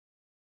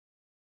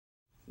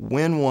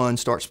When one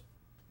starts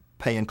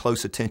paying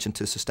close attention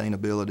to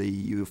sustainability,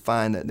 you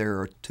find that there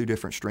are two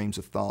different streams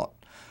of thought.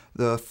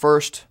 The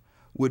first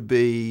would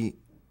be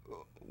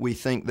we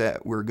think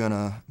that we're going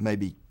to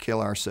maybe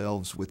kill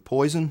ourselves with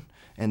poison,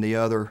 and the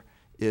other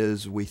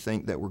is we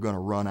think that we're going to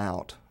run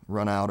out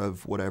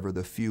of whatever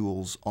the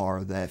fuels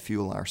are that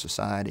fuel our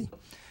society.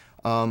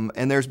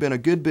 And there's been a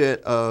good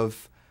bit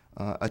of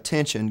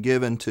attention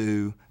given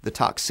to the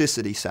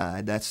toxicity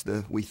side. That's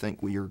we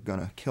think we are going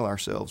to kill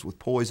ourselves with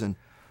poison.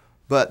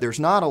 But there's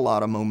not a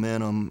lot of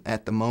momentum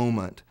at the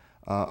moment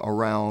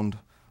around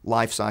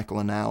life cycle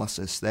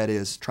analysis. That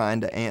is,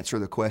 trying to answer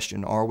the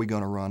question, are we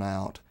going to run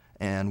out,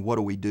 and what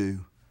do we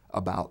do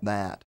about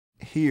that?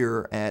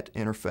 Here at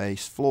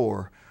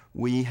InterfaceFLOR,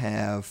 we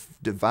have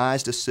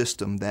devised a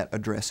system that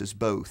addresses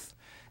both.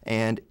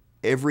 And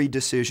every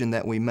decision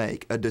that we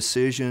make, a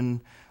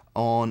decision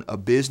on a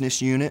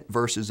business unit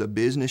versus a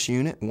business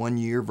unit, 1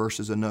 year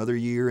versus another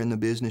year in the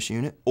business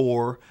unit,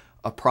 or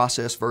a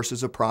process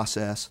versus a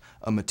process,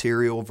 a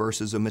material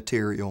versus a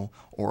material,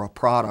 or a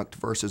product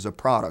versus a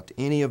product.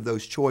 Any of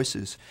those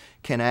choices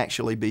can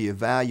actually be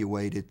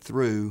evaluated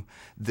through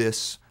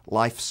this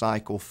life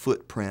cycle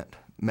footprint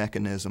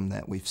mechanism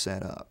that we've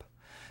set up.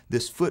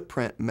 This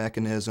footprint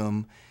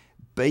mechanism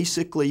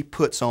basically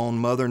puts on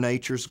Mother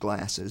Nature's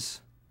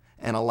glasses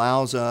and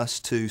allows us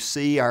to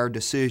see our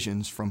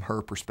decisions from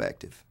her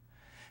perspective.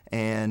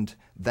 And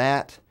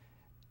that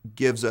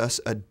gives us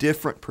a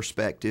different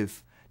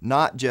perspective,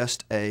 not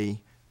just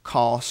a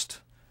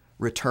cost,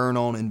 return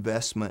on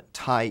investment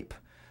type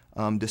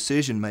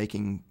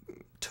decision-making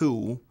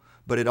tool,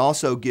 but it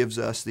also gives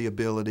us the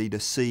ability to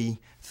see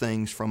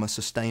things from a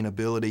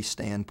sustainability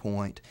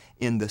standpoint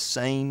in the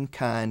same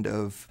kind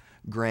of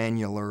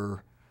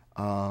granular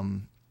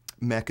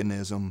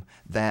mechanism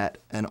that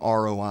an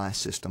ROI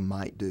system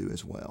might do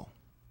as well.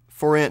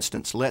 For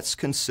instance, let's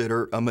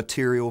consider a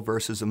material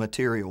versus a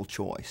material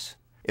choice.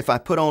 If I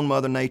put on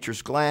Mother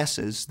Nature's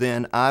glasses,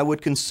 then I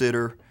would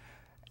consider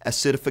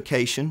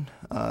acidification,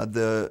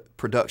 the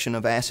production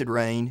of acid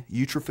rain,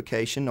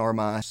 eutrophication, or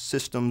my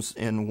systems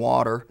in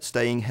water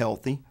staying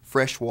healthy,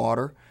 fresh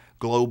water,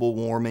 global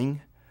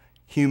warming,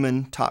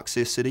 human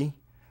toxicity,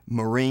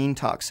 marine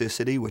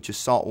toxicity, which is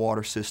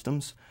saltwater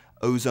systems,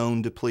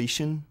 ozone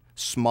depletion,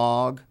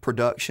 smog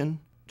production,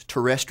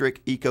 terrestrial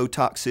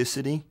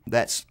ecotoxicity,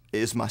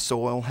 is my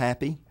soil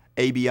happy,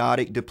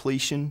 abiotic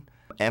depletion,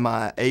 am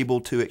I able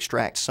to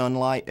extract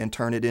sunlight and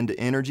turn it into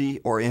energy,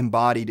 or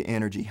embodied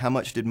energy? How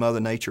much did Mother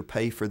Nature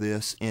pay for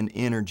this in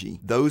energy?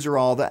 Those are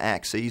all the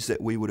axes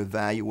that we would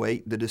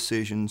evaluate the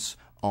decisions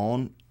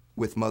on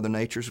with Mother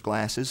Nature's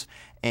glasses,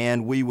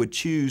 and we would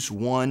choose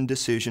one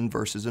decision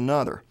versus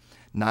another.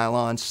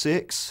 Nylon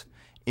 6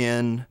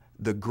 in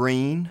the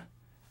green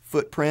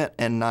footprint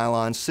and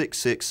nylon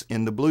 6,6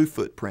 in the blue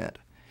footprint.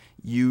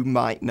 You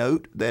might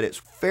note that it's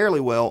fairly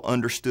well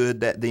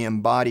understood that the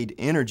embodied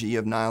energy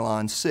of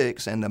nylon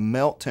 6 and the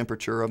melt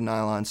temperature of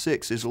nylon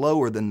 6 is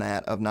lower than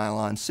that of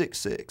nylon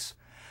 6,6.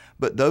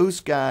 But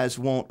those guys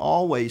won't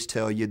always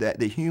tell you that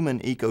the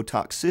human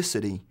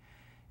ecotoxicity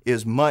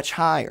is much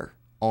higher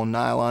on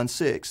nylon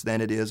 6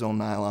 than it is on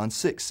nylon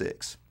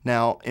 6,6.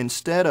 Now,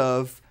 instead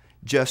of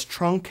just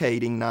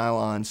truncating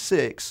nylon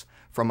 6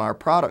 from our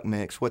product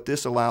mix, what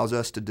this allows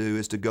us to do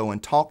is to go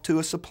and talk to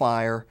a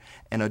supplier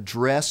and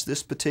address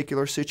this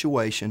particular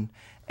situation,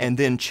 and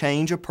then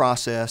change a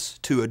process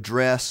to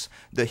address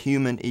the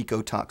human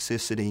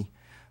ecotoxicity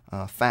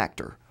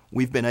factor.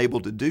 We've been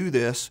able to do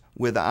this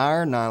with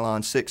our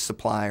nylon 6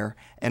 supplier,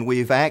 and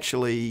we've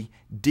actually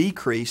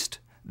decreased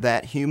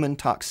that human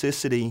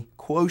toxicity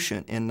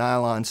quotient in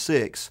nylon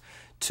 6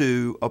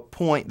 to a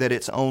point that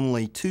it's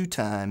only 2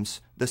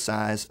 times the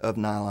size of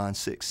nylon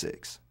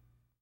 6,6.